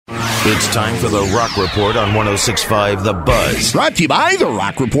It's time for the Rock Report on 106.5 The Buzz. Brought to you by the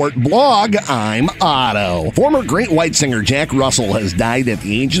Rock Report blog. I'm Otto. Former Great White singer Jack Russell has died at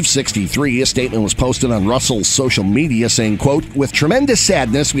the age of 63. A statement was posted on Russell's social media saying, quote, "With tremendous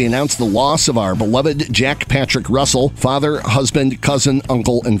sadness, we announce the loss of our beloved Jack Patrick Russell, father, husband, cousin,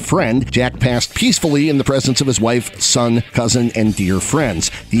 uncle, and friend. Jack passed peacefully in the presence of his wife, son, cousin, and dear friends.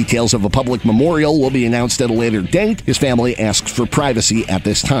 Details of a public memorial will be announced at a later date. His family asks for privacy at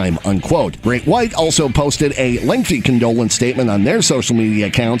this time," unquote. Great White also posted a lengthy condolence statement on their social media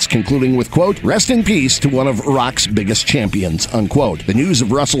accounts, concluding with, quote, "Rest in peace to one of rock's biggest champions," unquote. The news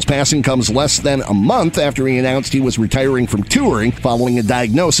of Russell's passing comes less than a month after he announced he was retiring from touring following a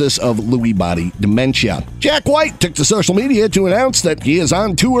diagnosis of Lewy body dementia. Jack White took to social media to announce that he is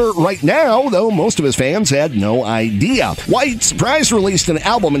on tour right now, though most of his fans had no idea. White surprise released an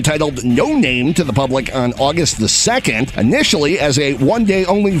album entitled No Name to the public on August the 2nd, initially as a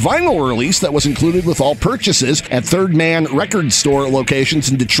one-day-only vinyl release that was included with all purchases at Third Man record store locations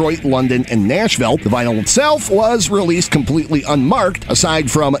in Detroit, London, and Nashville. The vinyl itself was released completely unmarked, aside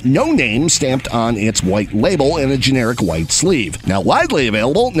from No Name stamped on its white label and a generic white sleeve. Now widely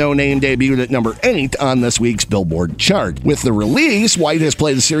available, No Name debuted at number 8 on this week's Billboard chart. With the release, White has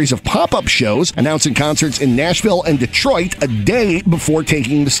played a series of pop-up shows, announcing concerts in Nashville and Detroit a day before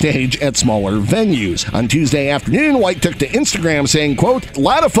taking the stage at smaller venues. On Tuesday afternoon, White took to Instagram saying, quote, "A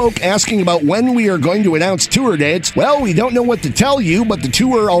lot of folk asking about when we are going to announce tour dates. Well, we don't know what to tell you, but the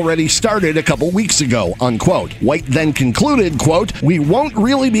tour already started a couple weeks ago," unquote. White then concluded, quote, "We won't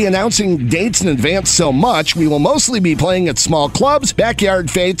really be announcing dates in advance so much. We will mostly be playing at small clubs, backyard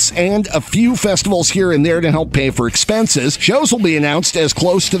fetes, and a few festivals here and there to help pay for expenses. Shows will be announced as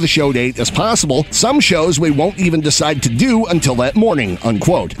close to the show date as possible. Some shows we won't even decide to do until that morning,"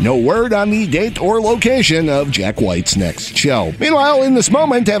 unquote. No word on the date or location of Jack White's next show. Meanwhile, In This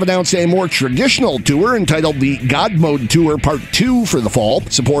Moment have announced a more traditional tour entitled the God Mode Tour Part 2 for the fall.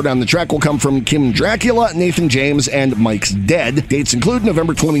 Support on the track will come from Kim Dracula, Nathan James, and Mike's Dead. Dates include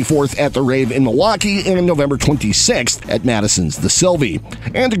November 24th at the Rave in Milwaukee and November 26th at Madison's The Sylvie.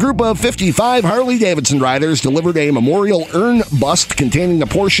 And a group of 55 Harley-Davidson riders delivered a memorial urn bust containing a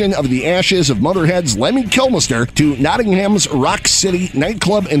portion of the ashes of Motorhead's Lemmy Kilmister to Nottingham's Rock City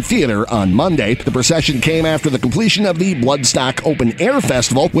nightclub and theater on Monday. The procession came after the completion of the Bloodstock Open Air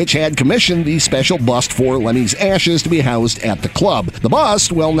Festival, which had commissioned the special bust for Lemmy's ashes to be housed at the club. The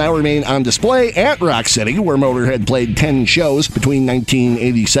bust will now remain on display at Rock City, where Motorhead played 10 shows between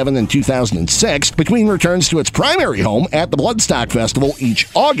 1987 and 2006, between returns to its primary home at the Bloodstock Festival each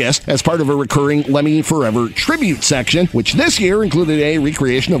August as part of a recurring Lemmy Forever tribute section, which this year included a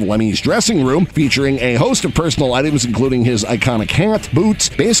recreation of Lemmy's dressing room, featuring a host of personal items including his iconic hat, boots,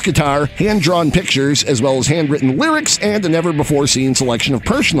 bass guitar, hand-drawn pictures, as well as handwritten lyrics and a never-before-seen selection of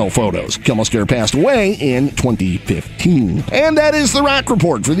personal photos. Kilmister passed away in 2015. And that is the Rock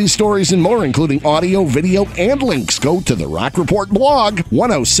Report. For these stories and more, including audio, video, and links, go to the Rock Report blog,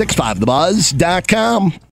 1065thebuzz.com.